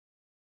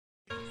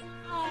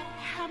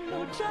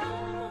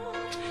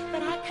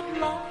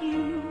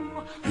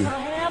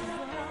Yeah.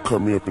 Cut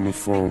me up in the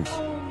phone.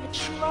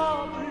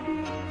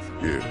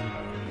 Yeah.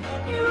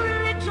 You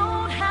really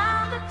don't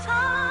have the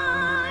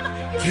time.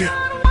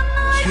 Yeah.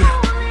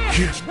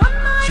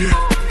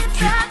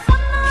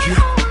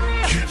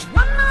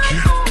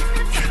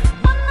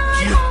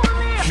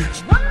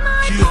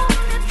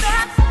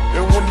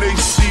 And when they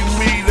see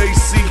me, they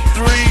see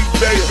three,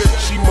 baby.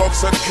 She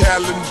marks her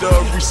calendar,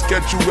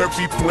 reschedule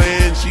every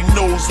plan. She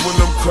knows when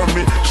I'm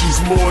coming, she's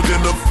more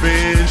than a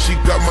fan. She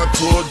got my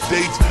tour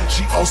dates,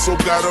 she also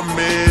got a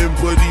man.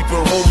 But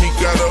even homie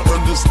gotta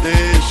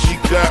understand, she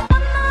got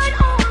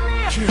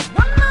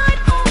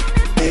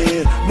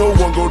and no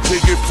one gon'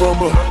 take it from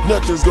her,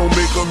 nothing's gon'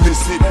 make her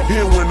miss it.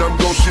 And when I'm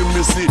gone, she'll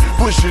miss it,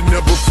 but she'll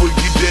never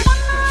forget that.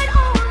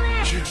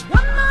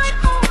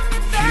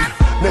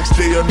 Next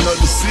day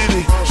another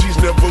city, she's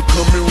never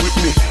coming with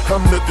me. I'm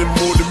nothing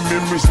more than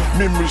memories,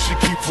 memories she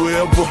keep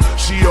forever.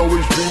 She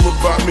always dream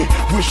about me,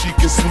 wish she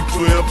can sleep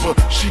forever.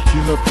 She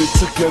get up it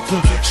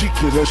together, she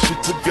get her shit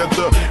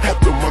together.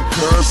 After my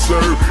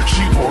concert,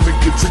 she wanna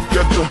get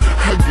together.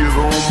 I get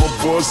on my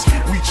bus,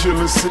 we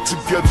chillin', sit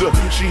together.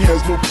 She has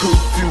no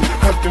curfew,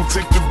 I can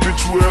take the bitch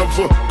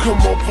wherever.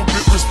 Come off a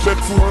bit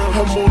respectful,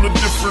 I'm on a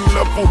different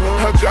level.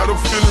 I got her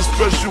feeling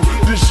special,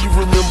 then she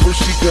remember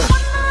she got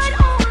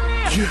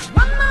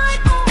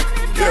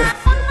yeah.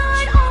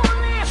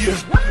 Yeah.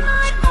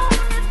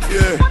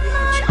 Yeah.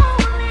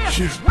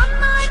 Yeah.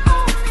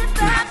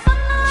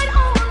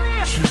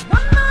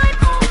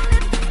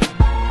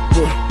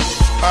 But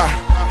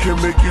I can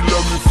make you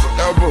love me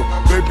forever,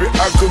 baby.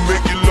 I can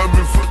make you love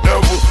me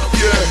forever.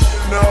 Yeah.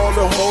 Now all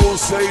the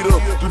hoes hate her,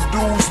 the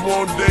dudes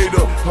won't date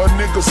her. Her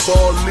nigga saw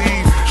her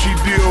leave, she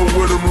deal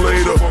with him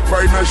later.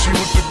 Right now she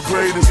was the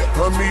greatest,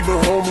 I'm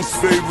even homie's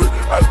favorite.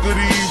 I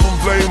couldn't even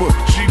blame her,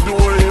 she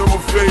doing him a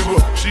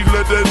favor. She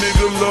let that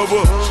nigga love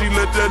her, she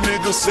let that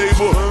nigga save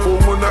her.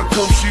 But when I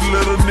come, she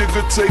let a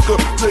nigga take her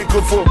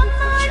for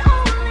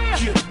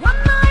yeah.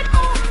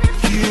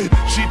 Yeah,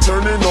 she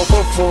turning off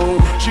her phone,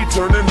 she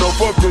turning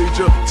off her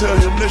pager. Tell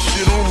him that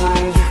shit on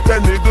room, that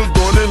nigga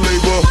gone in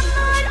labor.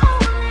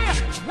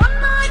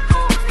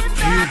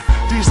 Yeah,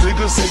 these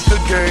niggas hate the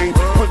game,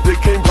 but they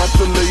came back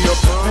to lay up.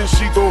 Then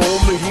she go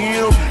home to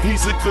him,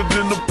 he's sicker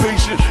than the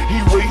patient. He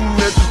waiting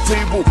at the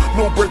table,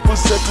 no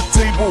breakfast at the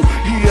table.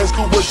 He asked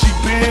her where she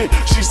been,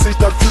 she say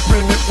stop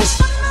tripping, it was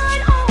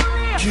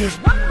yeah.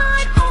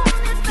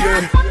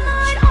 Yeah.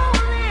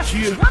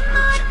 Yeah.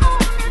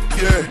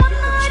 Yeah.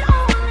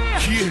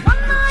 Yeah.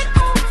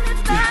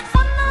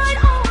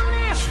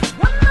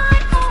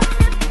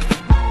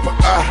 But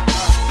I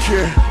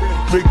can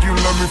make you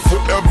love me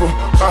forever.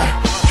 I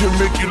can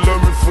make you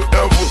love me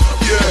forever.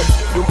 Yeah,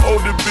 them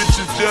older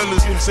bitches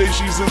jealous, say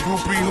she's a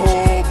groupie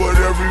whore. But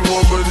every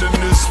woman in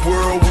this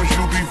world was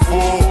you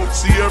before.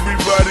 See,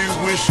 everybody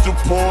wished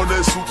upon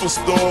that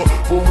superstar,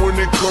 but when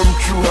it come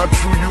true, how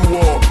true you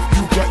are.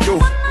 You got your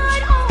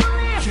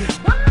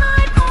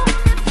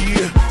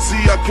yeah.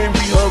 See, I can't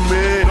be her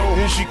man,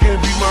 and she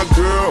can't be my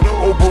girl.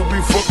 Oh, but we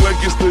fuck like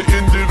it's the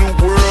end of the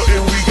world,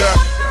 and we got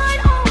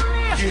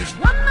yeah.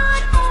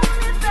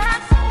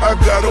 I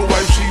got a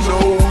wife, she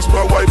knows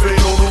my wife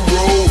ain't on the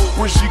road.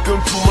 When she come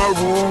to my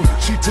room,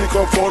 she take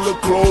off all her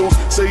clothes,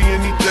 say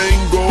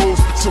anything goes.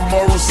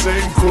 Tomorrow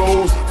same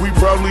clothes, we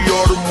probably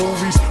are the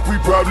movies, we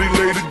probably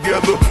lay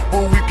together,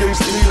 but we can't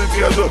stay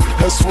together.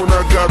 That's when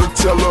I gotta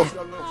tell her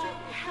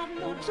I have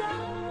no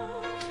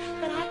doubt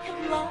that I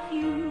can love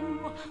you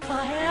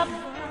forever.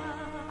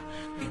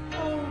 The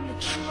only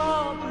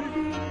trouble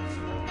is